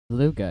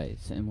Hello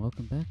guys, and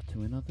welcome back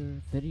to another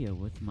video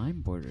with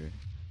Mindboarder.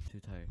 Too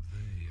tired.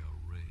 They are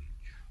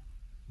rage,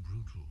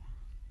 brutal,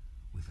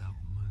 without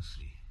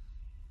mercy.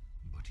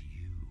 But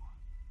you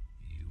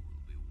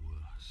will be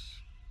worse.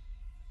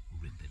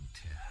 Rip and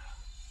tear,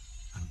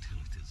 until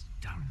it is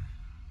done.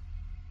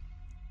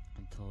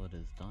 Until it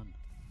is done.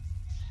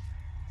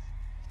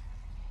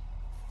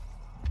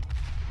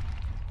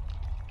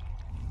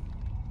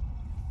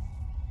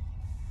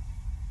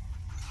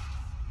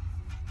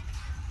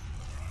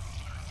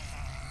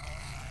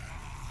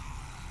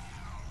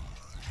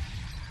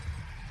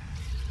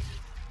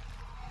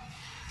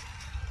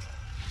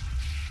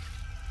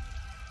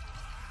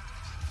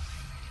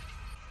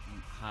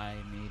 High,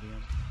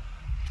 medium.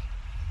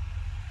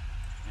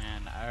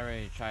 And I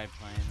already tried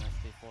playing this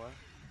before.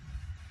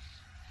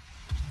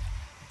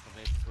 So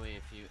basically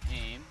if you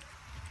aim,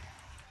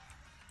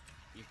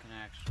 you can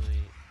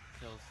actually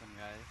kill some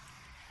guys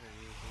pretty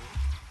easily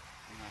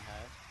in the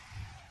head.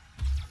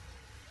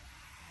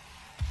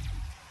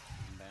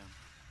 And bam.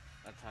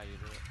 That's how you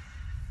do it.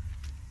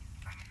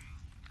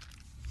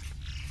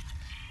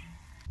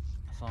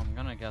 So I'm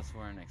gonna guess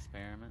we're an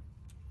experiment.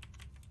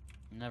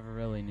 Never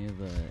really knew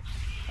the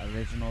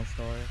original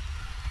story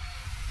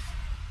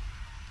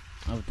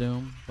of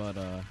Doom, but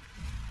I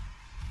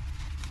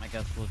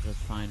guess we'll just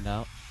find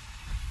out.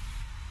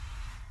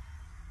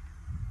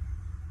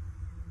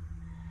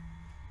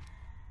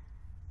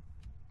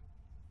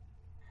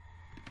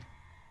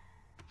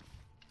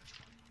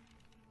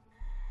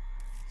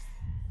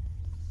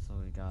 So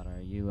we got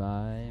our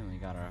UI and we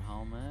got our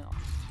helmet.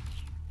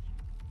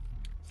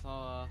 So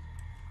I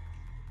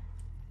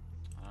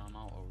don't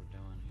know what we're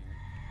doing here.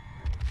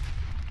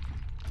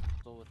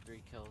 Still with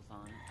 3 kills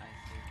on it, I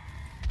see.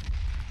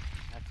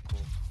 That's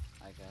cool,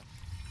 I guess.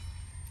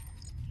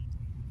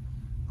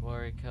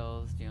 Glory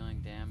kills,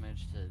 dealing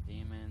damage to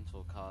demons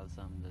will cause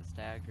them to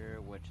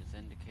stagger, which is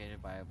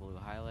indicated by a blue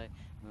highlight.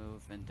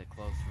 Move into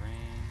close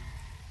range.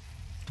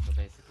 So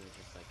basically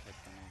just like hit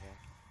them, I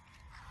guess.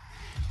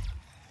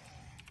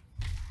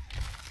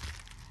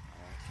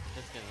 Alright,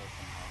 just gives us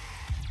some health.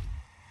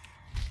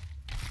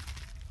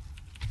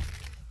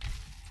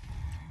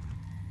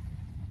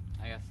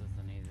 I guess it's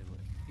an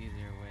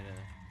easier way to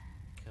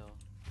kill.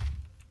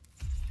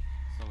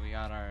 So we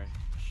got our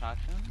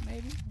shotgun,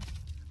 maybe?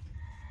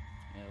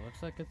 Yeah, it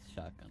looks like it's a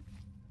shotgun.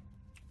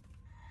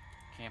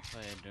 Can't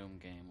play a Doom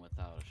game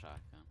without a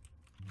shotgun.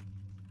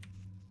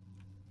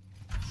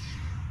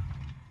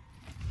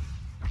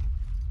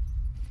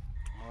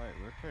 Alright,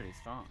 we're pretty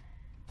strong.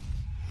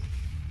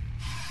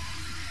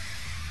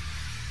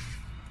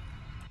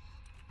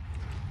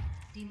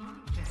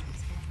 Demonic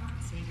presence at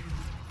unsafe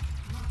level.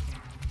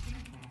 Lockdown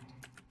implant.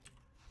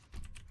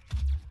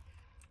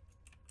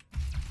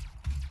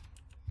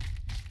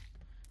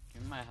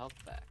 Give me my health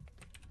back.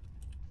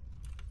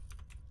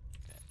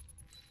 Okay.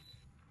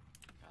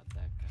 Got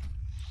that guy.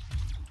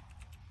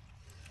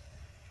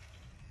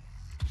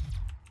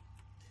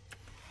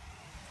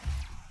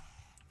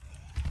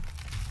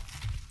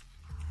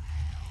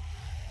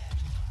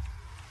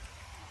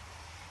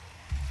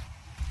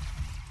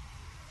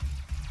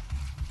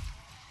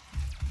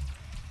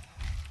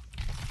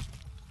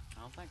 I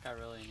don't think I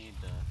really need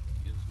to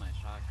use my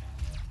shotgun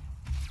yet.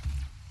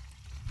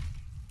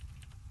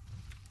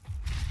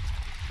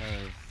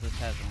 Because this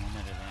has a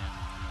limited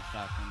ammo and the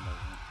shotgun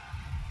doesn't.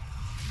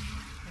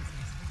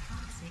 Presence at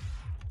unsafe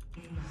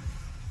level.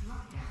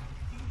 Lockdown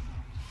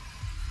implant.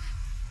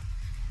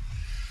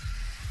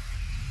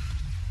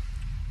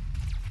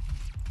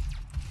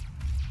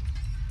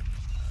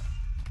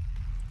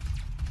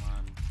 We're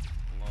on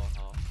low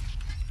health.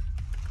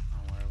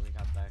 Don't worry, we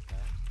got that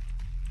guy.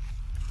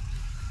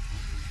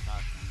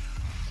 Shotgun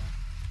ammo, okay.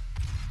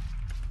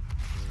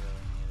 We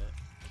really need it.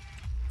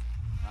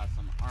 Got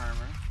some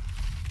armor.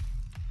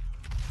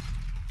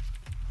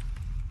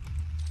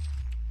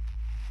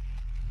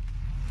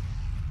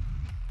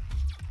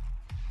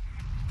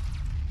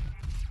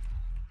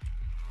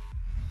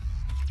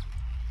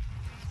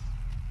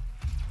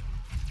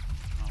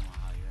 I don't know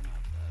how you're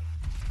not dead.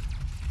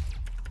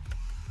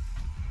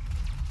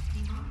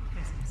 Demonic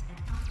presence at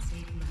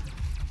unsafe level.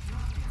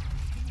 Lockdown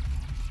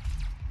implant.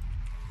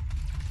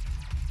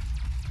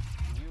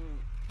 Can you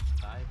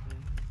die,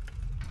 please?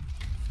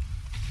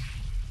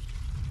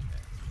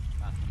 Okay.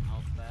 Got some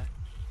health back.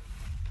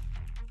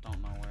 Don't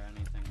know where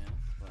anything is,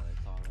 but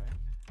it's alright.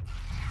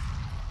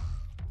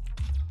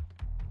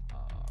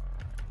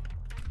 Alright.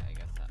 I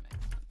guess that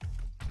makes sense.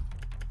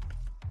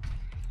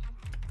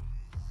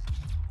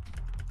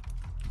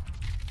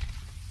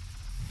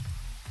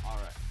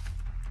 Alright.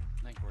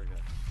 I think we're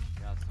good.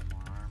 Got some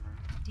more armor.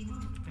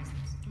 Demonic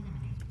presence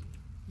eliminated.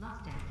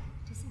 Lockdown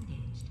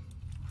disengaged.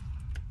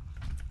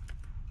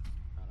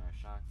 Got our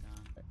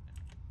shotgun.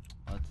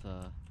 Let's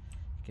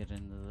get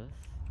into this.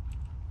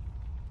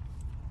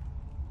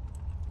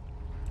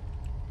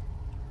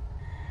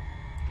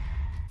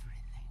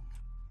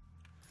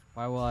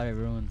 Why will I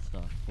ruin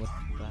stuff? What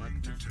I'm the heck?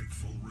 willing to Man? take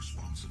full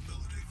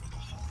responsibility for the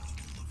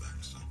horrible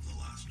events of the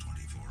last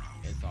 24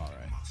 hours. It's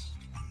alright. Must